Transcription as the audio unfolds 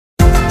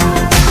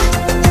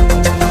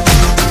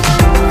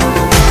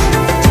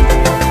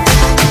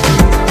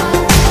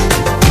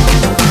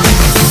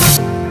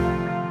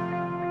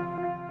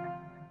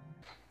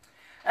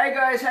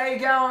guys, how you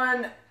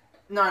going?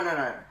 No,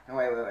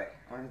 wait. I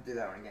want to do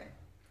that one again.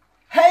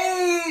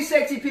 Hey,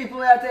 sexy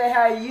people out there,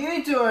 how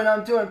you doing?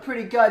 I'm doing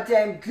pretty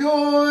goddamn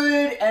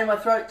good, and my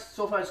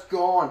sore throat's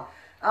gone.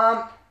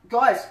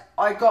 Guys,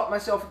 I got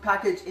myself a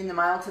package in the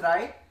mail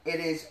today. It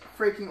is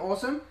freaking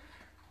awesome.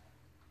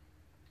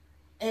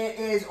 It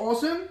is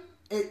awesome.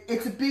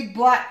 It's a big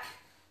black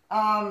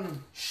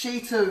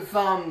sheet of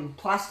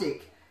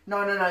plastic.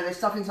 No, there's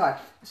stuff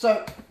inside.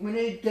 So we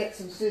need to get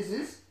some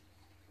scissors,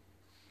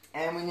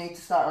 and we need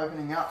to start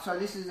opening it up. So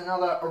this is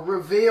another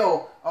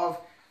reveal of.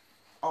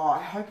 Oh,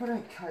 I hope I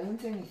don't cut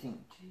into anything.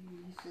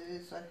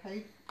 Jesus, I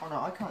hate. Oh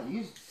no, I can't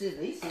use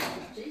these scissors.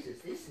 Jesus,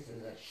 this is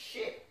a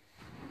shit.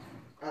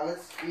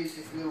 Let's use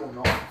this little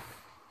knife.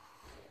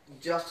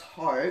 Just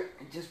hope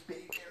and just be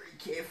very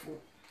careful.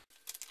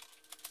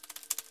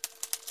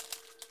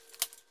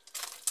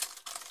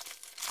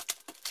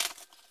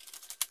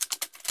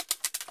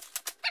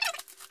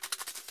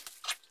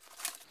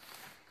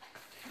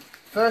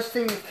 First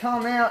thing to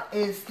come out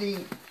is the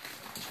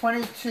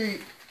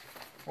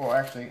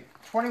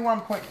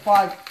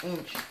 21.5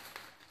 inch,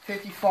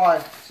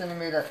 55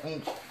 centimeter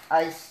inch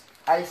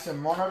Acer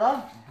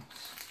monitor. It's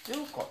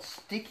still got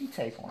sticky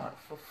tape on it,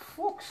 for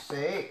fuck's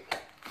sake.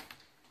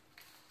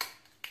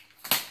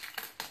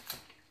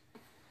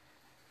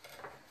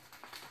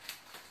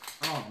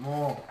 Oh,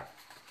 more.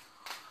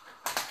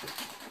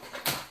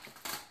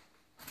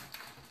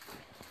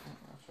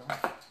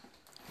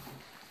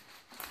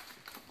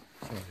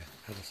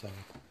 Other side.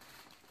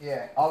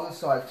 Yeah, other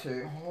side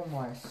too. Oh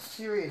my,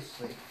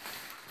 seriously.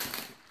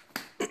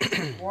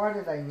 Why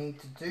do they need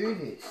to do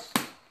this?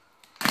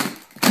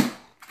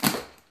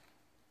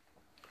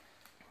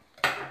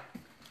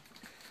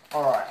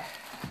 Alright.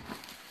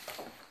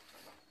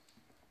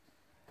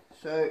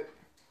 So,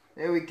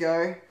 there we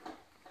go.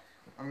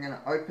 I'm going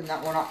to open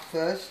that one up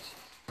first.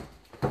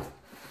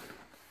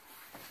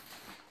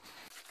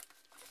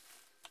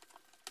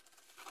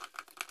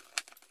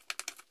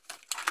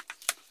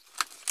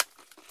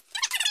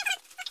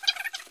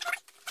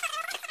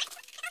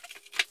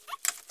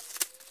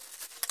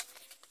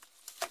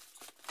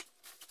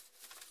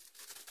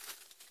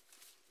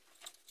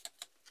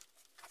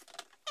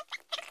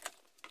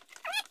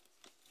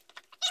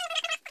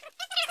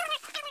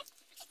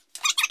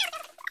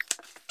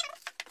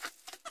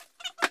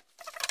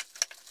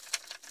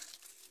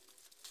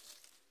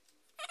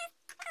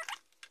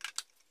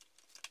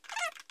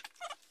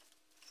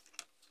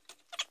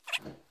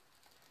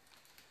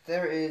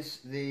 There is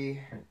the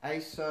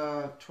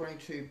Acer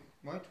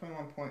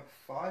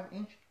 21.5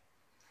 inch,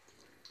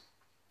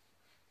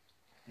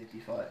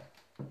 55,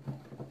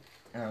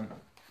 and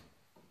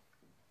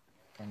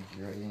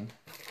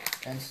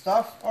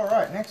stuff. All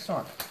right, next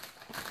one,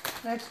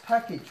 next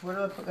package. Where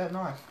did I put that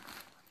knife?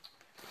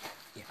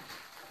 Yeah.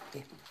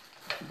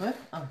 Where?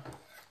 Oh.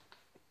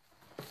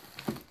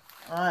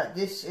 All right,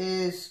 this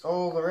is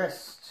all the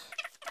rest.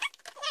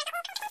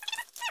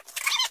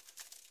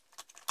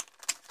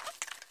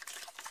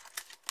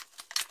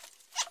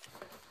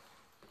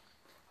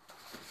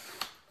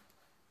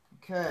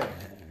 Okay,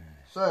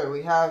 so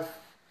we have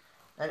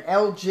an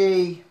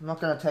LG, I'm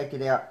not going to take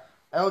it out,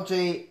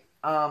 LG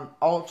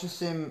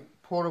UltraSim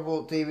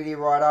portable DVD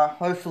writer.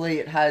 Hopefully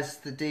it has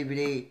the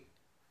DVD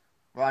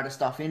writer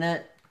stuff in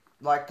it.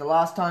 Like the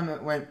last time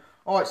it went,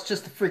 oh, it's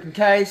just a freaking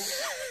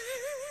case.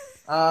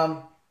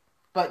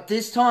 But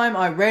this time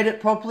I read it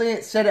properly.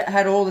 It said it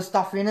had all the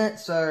stuff in it,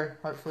 so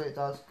hopefully it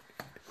does.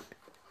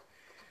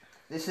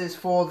 This is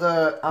for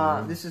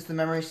the, this is the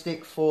memory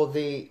stick for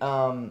the,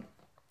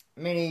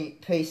 mini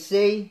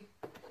PC,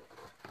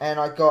 and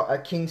I got a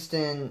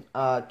Kingston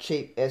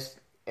cheap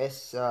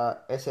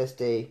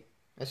SSD.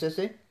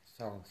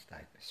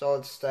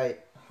 Solid state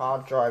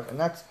hard drive, and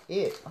that's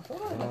it. I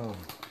thought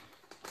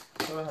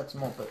I had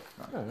some more, but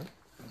no.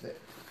 That's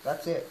it.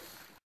 That's it.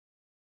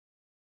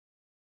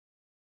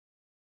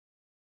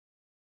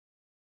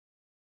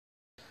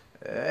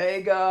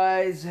 Hey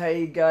guys, how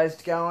you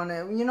guys going?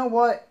 You know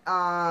what?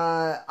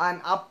 I'm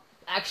up.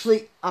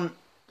 Actually,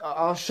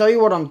 I'll show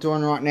you what I'm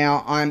doing right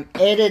now. I'm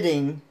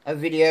editing a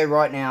video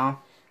right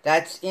now.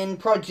 That's in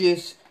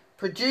producing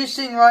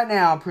right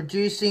now.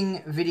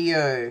 Producing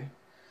video.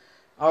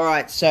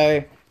 Alright,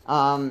 so,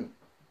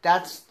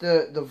 that's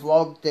the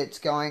vlog that's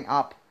going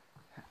up.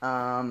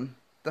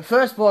 The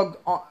first vlog,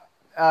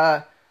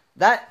 that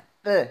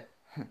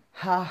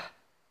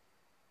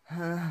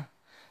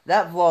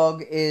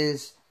vlog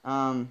is,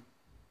 the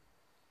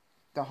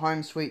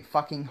home sweet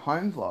fucking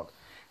home vlog.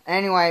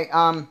 Anyway,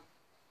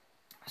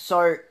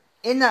 so,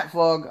 in that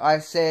vlog, I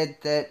said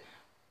that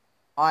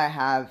I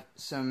have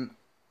some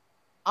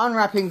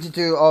unwrapping to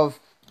do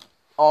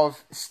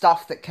of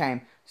stuff that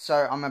came.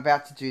 So, I'm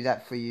about to do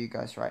that for you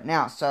guys right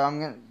now. So, I'm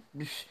going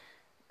to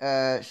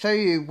show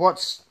you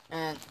what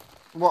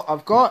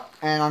I've got,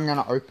 and I'm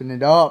going to open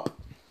it up.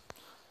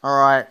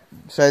 Alright,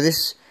 so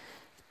this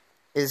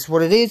is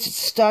what it is. It's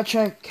Star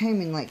Trek,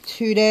 came in like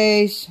 2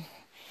 days.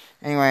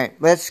 Anyway,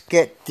 let's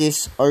get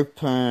this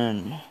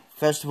open.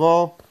 First of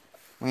all,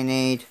 we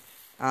need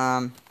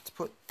to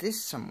put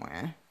this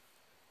somewhere.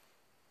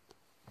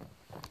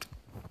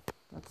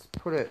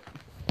 put it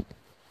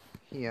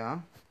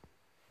here.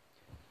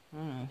 I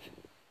don't know.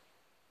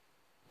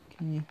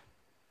 Can you?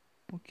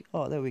 Okay.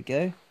 Oh, there we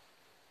go.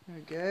 There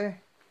we go.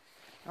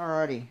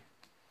 Alrighty.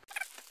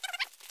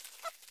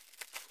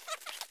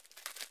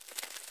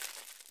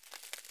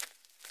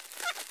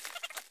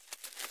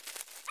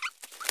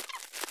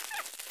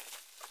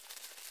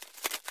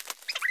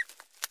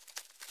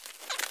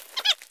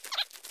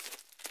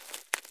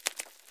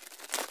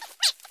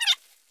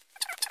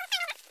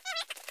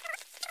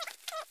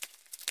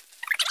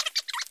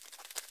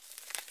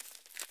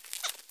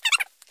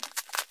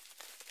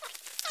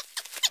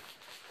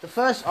 The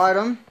first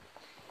item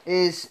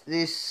is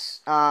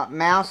this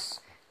mouse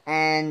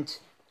and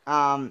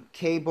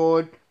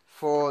keyboard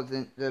for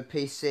the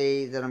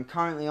PC that I'm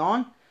currently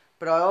on.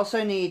 But I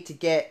also need to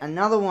get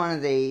another one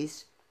of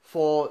these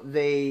for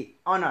the...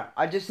 Oh no,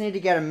 I just need to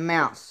get a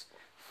mouse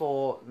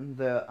for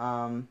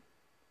the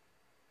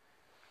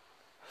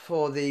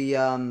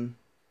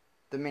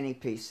mini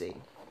PC.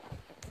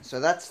 So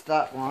that's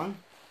that one.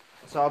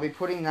 So I'll be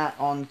putting that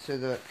onto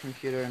the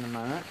computer in a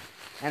moment.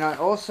 And I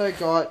also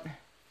got...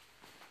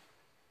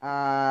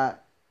 a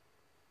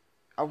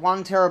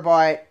 1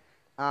 terabyte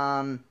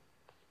from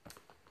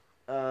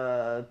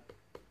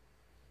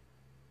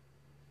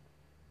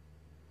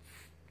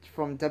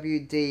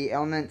WD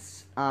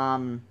Elements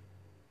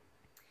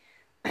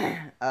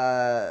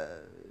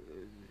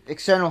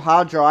external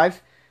hard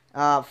drive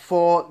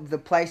for the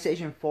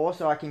PlayStation 4,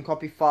 so I can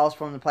copy files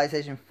from the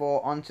PlayStation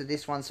 4 onto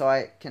this one, so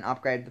I can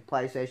upgrade the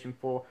PlayStation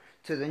 4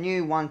 to the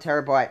new 1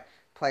 terabyte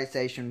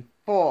PlayStation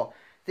 4.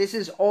 This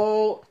is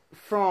all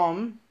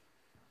from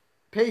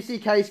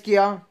PC Case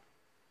Gear.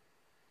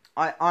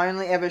 I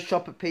only ever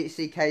shop at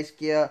PC Case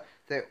Gear.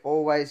 They're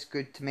always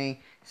good to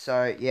me.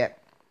 So, yeah.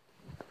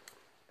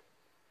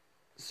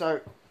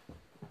 So,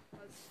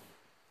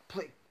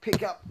 let's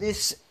pick up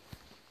this.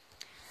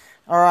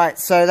 Alright,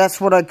 so that's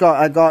what I got.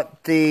 I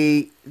got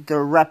the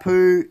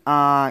Rapu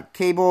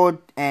keyboard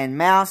and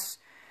mouse.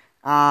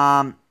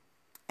 And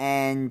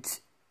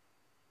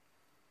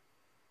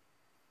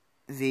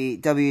the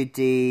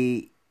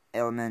WD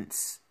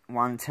Elements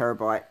 1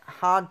 terabyte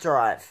hard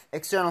drive,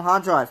 external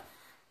hard drive.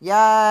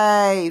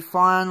 Yay!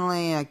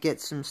 Finally, I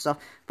get some stuff.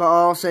 But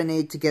I also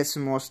need to get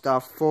some more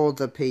stuff for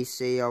the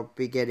PC. I'll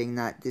be getting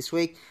that this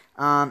week.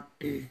 And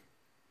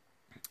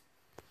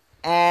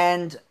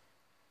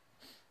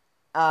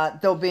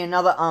there'll be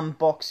another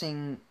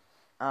unboxing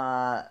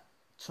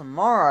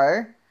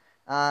tomorrow.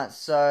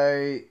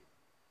 So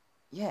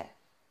yeah,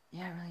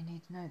 I really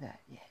need to know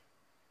that. Yeah,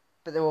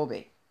 but there will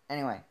be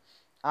anyway.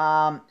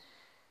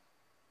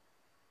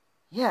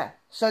 Yeah,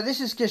 so this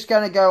is just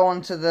going to go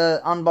on to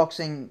the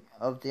unboxing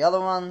of the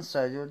other ones,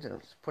 so you'll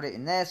just put it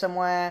in there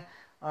somewhere.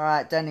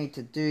 Alright, don't need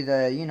to do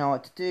the, you know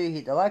what to do,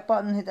 hit the like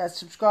button, hit that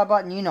subscribe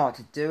button, you know what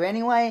to do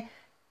anyway.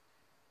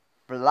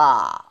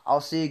 Blah.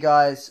 I'll see you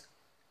guys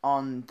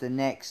on the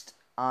next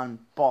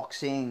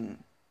unboxing.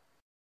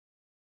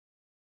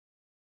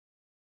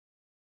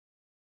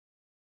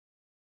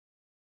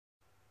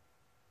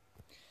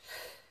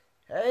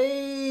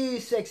 Hey,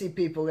 sexy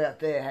people out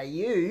there, hey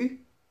you.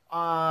 We're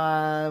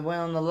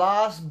on the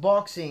last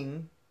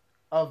boxing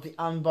of the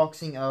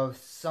unboxing of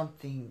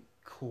something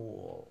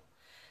cool.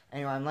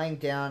 Anyway, I'm laying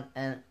down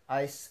and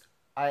I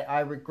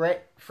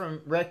regret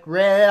from laying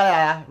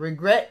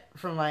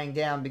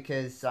down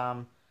because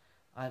I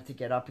have to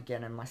get up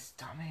again and my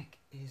stomach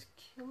is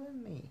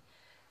killing me.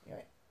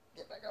 Anyway,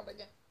 get back up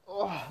again.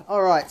 Oh,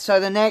 all right.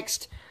 So the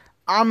next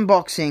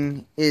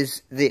unboxing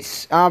is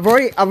this. I've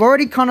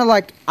already kind of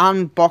like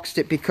unboxed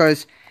it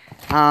because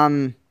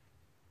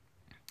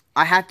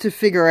I had to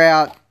figure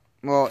out,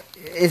 well,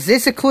 is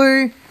this a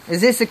clue?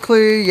 Is this a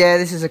clue? Yeah,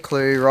 this is a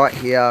clue right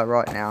here,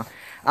 right now.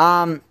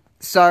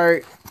 So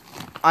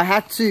I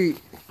had to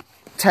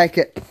take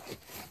it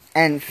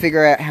and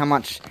figure out how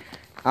much,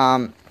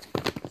 God,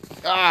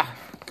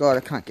 I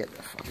can't get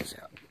the fuckers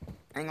out.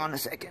 Hang on a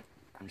second.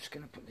 I'm just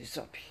going to put this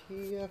up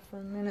here for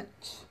a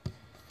minute.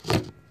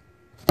 Put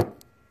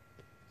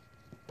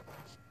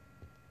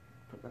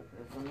that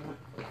there for a minute.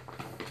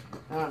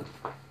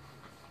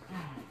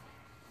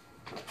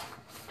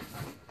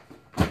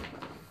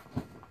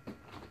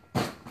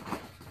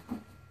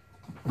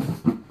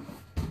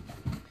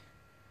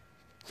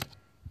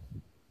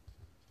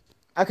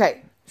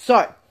 Okay, so,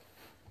 wow,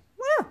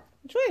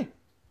 sweet.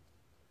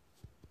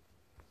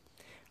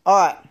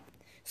 Alright,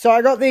 so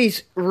I got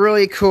these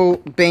really cool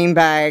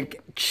beanbag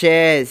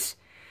chairs.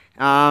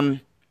 I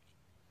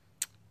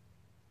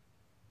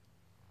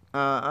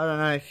don't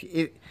know if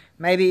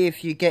maybe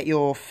if you get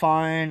your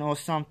phone or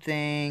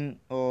something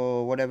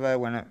or whatever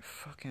when it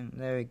fucking,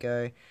 there we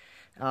go.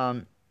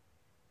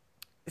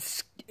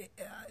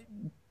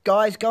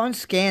 Guys, go and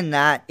scan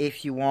that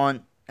if you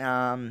want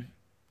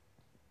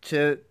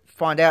to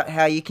find out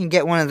how you can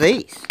get one of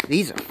these.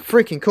 These are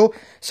freaking cool.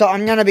 So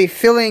I'm going to be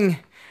filling,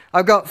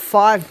 I've got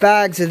 5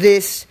 bags of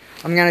this.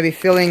 I'm going to be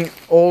filling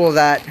all of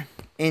that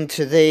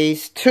into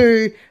these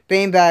 2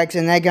 bean bags,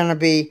 and they're going to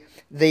be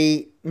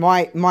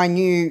my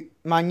new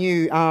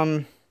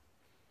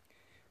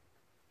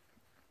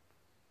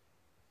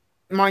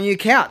my new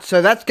couch.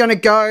 So that's gonna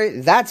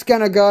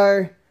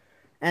go,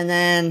 and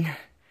then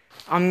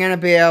I'm gonna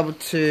be able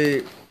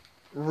to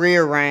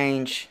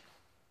rearrange.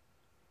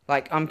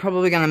 Like, I'm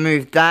probably gonna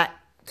move that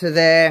to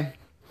there.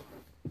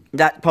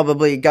 That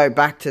probably go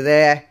back to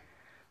there.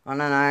 I don't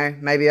know,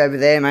 maybe over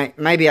there,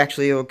 maybe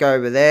actually it'll go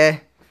over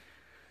there.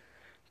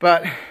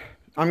 But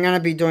I'm gonna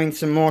be doing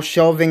some more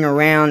shelving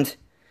around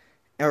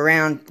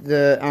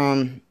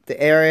the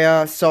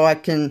area, so I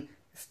can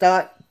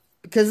start,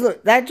 because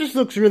look, that just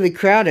looks really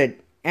crowded,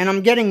 and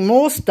I'm getting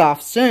more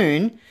stuff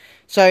soon.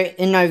 So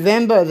in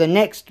November, the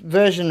next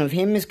version of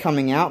him is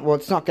coming out. Well,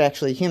 it's not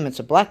actually him, it's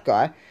a black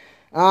guy.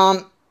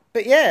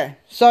 But yeah,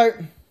 so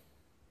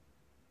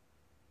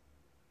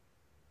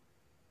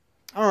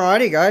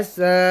alrighty guys,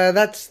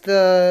 that's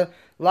the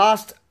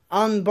last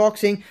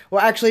unboxing.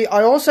 Well, actually,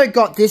 I also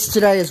got this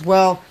today as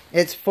well.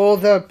 It's for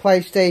the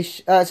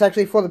PlayStation, it's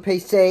actually for the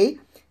PC.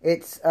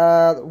 It's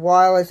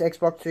wireless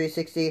Xbox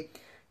 360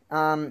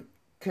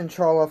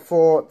 controller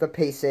for the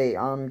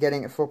PC. I'm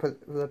getting it for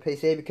the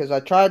PC because I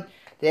tried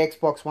the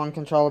Xbox One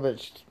controller, but it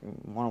just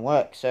won't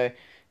work. So,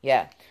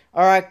 yeah.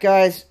 Alright,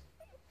 guys.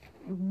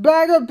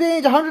 Bag of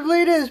beans, 100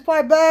 liters,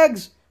 5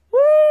 bags.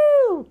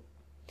 Woo!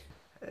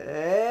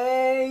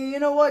 Hey, you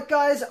know what,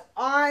 guys?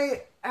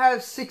 I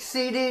have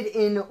succeeded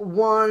in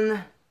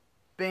one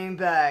bean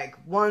bag,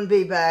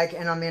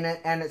 and I'm in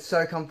it, and it's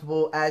so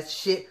comfortable as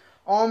shit.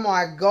 Oh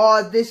my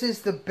god, this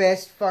is the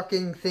best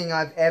fucking thing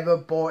I've ever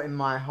bought in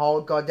my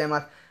whole goddamn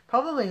life.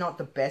 Probably not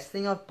the best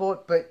thing I've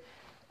bought, but,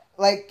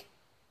 like,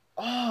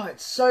 oh,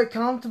 it's so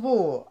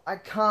comfortable. I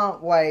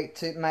can't wait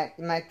to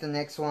make the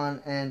next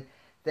one, and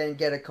then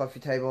get a coffee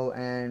table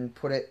and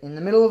put it in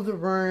the middle of the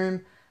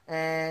room,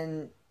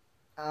 and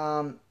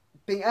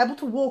being able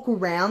to walk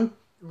around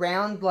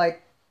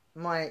like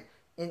my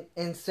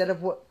instead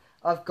of what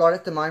I've got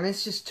at the moment.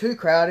 It's just too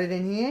crowded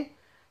in here,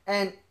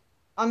 and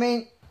I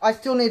mean, I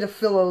still need to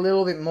fill a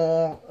little bit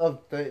more of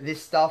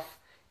this stuff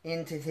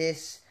into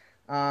this,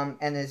 and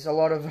there's a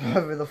lot of it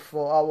over the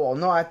floor. Oh, well,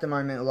 not at the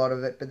moment a lot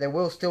of it, but there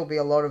will still be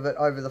a lot of it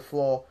over the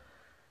floor.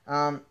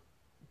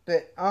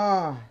 But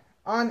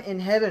I'm in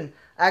heaven.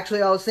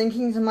 Actually, I was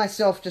thinking to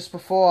myself just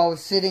before I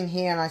was sitting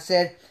here, and I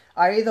said,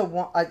 I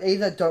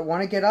either don't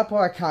want to get up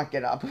or I can't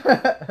get up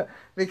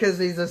because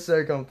these are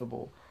so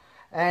comfortable.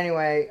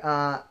 Anyway,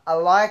 I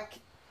like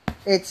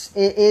it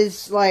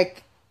is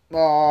like,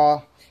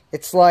 oh,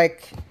 it's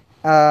like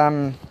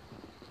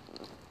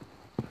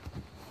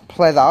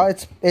leather.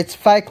 It's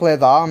fake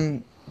leather.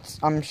 I'm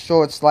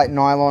sure it's like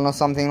nylon or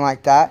something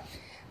like that,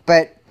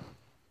 but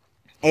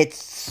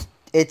it's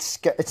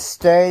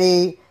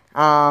sturdy.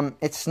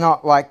 It's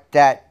not like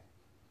that,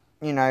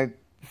 you know,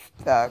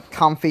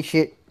 comfy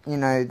shit, you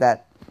know,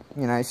 that,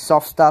 you know,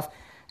 soft stuff.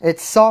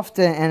 It's soft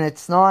and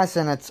it's nice,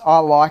 and I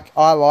like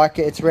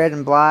it. It's red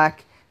and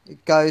black.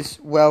 It goes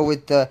well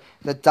with the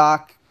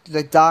dark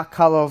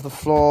color of the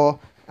floor,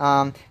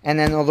 and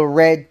then all the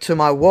red to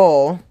my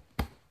wall.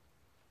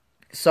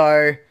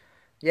 So,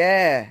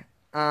 yeah,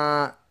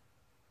 I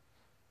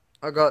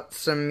got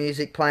some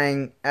music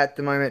playing at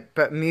the moment,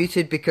 but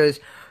muted because,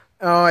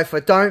 oh, if I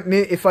don't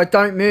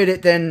mute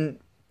it, then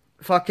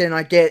fucking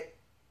I get,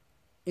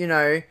 you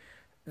know,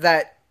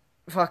 that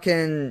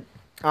fucking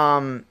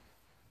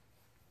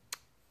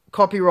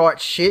copyright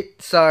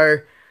shit. So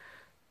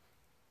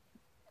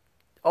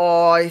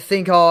I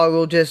think I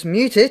will just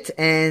mute it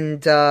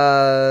and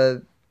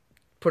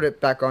put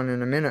it back on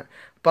in a minute.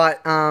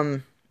 But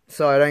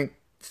so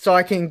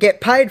I can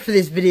get paid for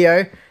this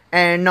video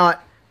and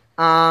not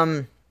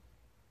have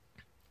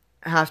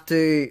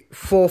to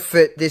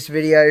forfeit this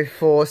video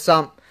for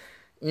some,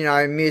 you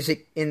know,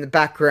 music in the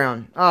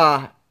background.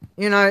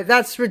 You know,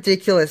 that's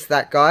ridiculous,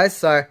 that, guys.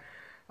 So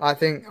I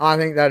think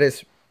that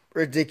is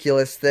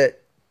ridiculous.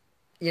 That,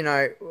 you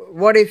know,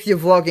 what if you're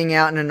vlogging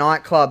out in a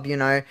nightclub? You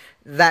know,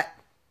 that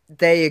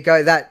there you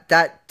go.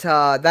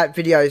 That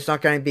video is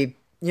not going to be.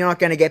 You're not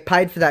going to get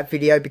paid for that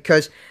video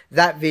because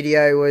that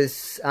video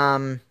was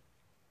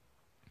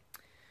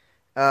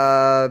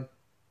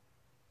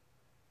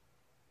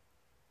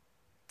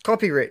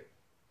copyright.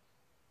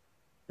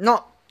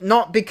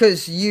 Not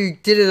because you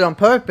did it on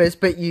purpose,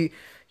 but you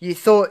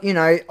thought, you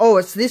know,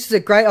 oh, this is a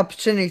great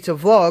opportunity to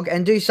vlog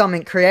and do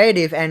something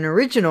creative and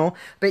original,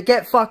 but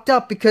get fucked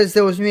up because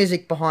there was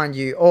music behind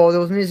you, or there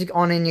was music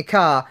on in your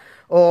car,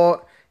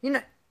 or, you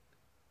know,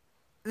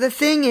 the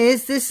thing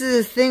is, this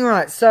is the thing,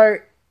 right? So,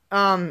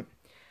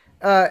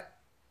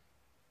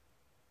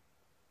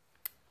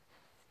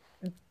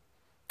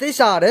 this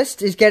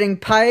artist is getting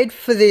paid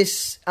for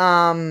this,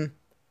 through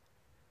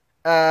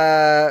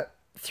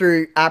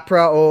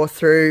APRA or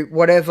through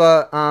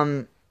whatever,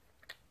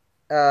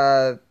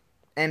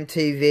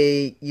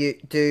 MTV you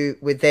do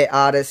with their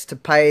artists, to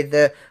pay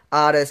the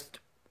artist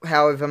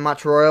however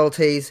much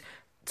royalties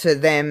to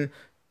them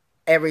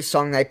every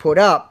song they put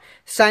up.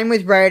 Same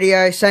with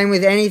radio, same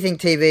with anything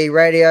TV,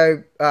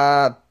 radio,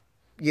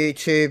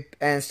 YouTube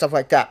and stuff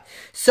like that.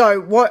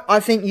 So what I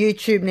think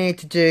YouTube need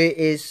to do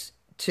is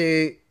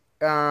to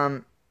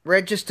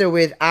register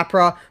with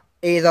APRA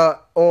either,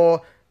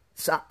 or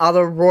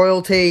other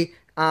royalty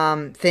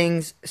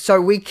things so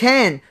we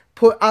can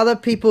put other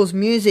people's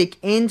music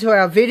into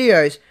our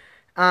videos.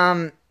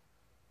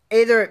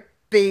 Either it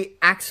be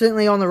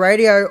accidentally on the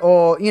radio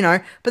or, you know.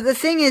 But the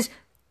thing is,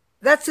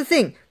 that's the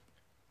thing.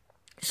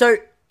 So,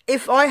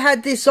 if I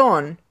had this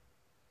on,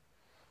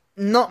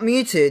 not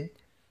muted,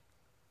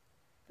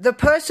 the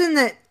person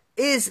that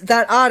is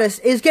that artist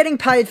is getting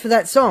paid for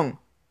that song.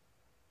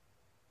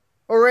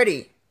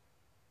 Already.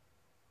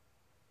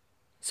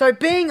 So,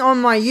 being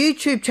on my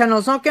YouTube channel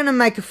is not going to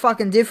make a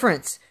fucking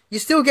difference. You're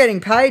still getting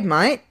paid,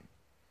 mate.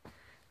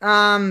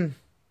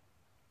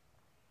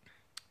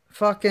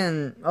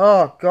 Fucking,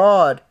 oh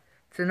god,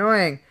 it's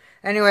annoying.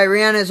 Anyway,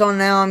 Rihanna's on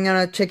now. I'm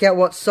gonna check out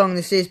what song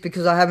this is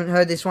because I haven't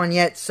heard this one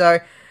yet. So,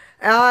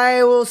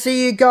 I will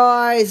see you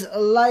guys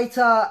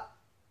later.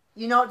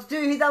 You know what to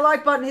do. Hit that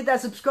like button, hit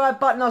that subscribe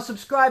button. I'll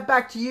subscribe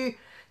back to you.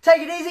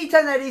 Take it easy,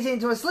 turn that easy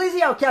into a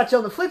sleazy. I'll catch you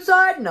on the flip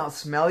side, and I'll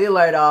smell you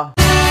later.